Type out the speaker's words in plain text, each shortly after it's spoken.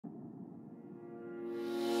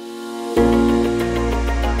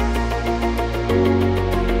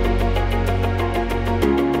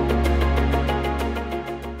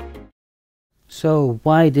So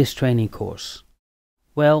why this training course?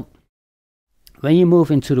 Well, when you move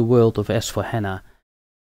into the world of S/4HANA,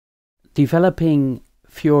 developing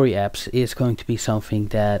Fiori apps is going to be something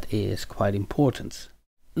that is quite important.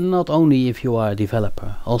 Not only if you are a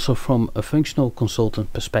developer, also from a functional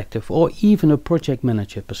consultant perspective or even a project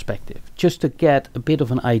manager perspective, just to get a bit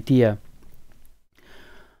of an idea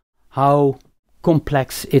how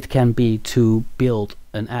complex it can be to build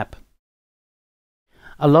an app.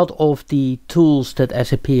 A lot of the tools that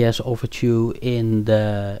SAP has offered you in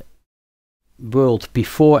the world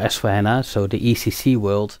before S/4HANA, so the ECC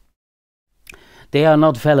world, they are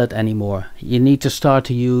not valid anymore. You need to start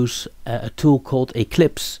to use a tool called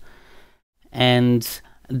Eclipse, and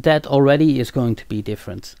that already is going to be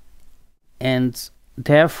different. And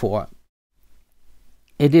therefore,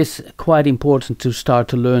 it is quite important to start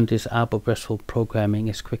to learn this ABAP RESTful programming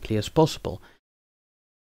as quickly as possible.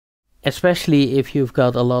 Especially if you've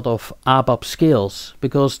got a lot of ABAP skills,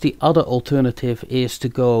 because the other alternative is to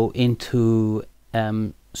go into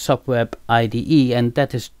SAP WEB IDE, and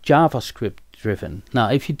that is JavaScript driven. Now,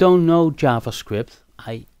 if you don't know JavaScript,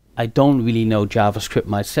 I don't really know JavaScript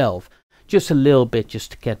myself, just a little bit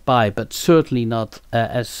just to get by, but certainly not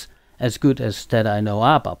as good as that I know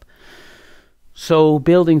ABAP. So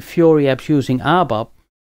building Fiori apps using ABAP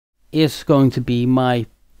is going to be my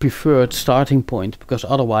preferred starting point, because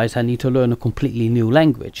otherwise I need to learn a completely new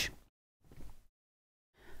language.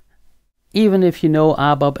 Even if you know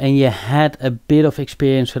ABAP and you had a bit of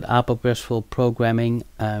experience with ABAP RESTful programming,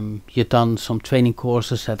 you've done some training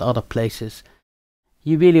courses at other places,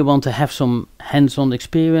 you really want to have some hands-on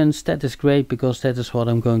experience, that is great, because that is what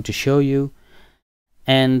I'm going to show you.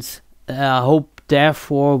 And I hope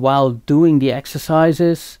therefore while doing the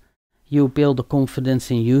exercises you build the confidence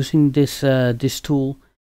in using this tool,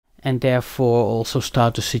 and therefore also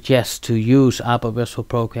start to suggest to use ABAP RESTful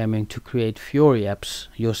programming to create Fiori apps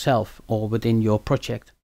yourself or within your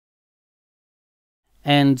project.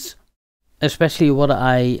 And especially what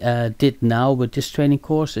I did now with this training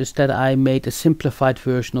course is that I made a simplified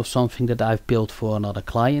version of something that I've built for another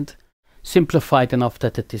client. Simplified enough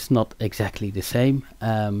that it is not exactly the same.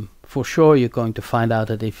 For sure you're going to find out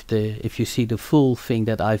that if you see the full thing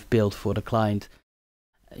that I've built for the client,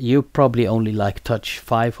 you probably only touch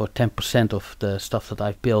 5 or 10% of the stuff that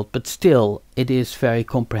I've built, but still it is very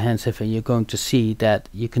comprehensive, and you're going to see that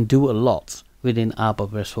you can do a lot within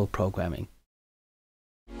ABAP RESTful programming.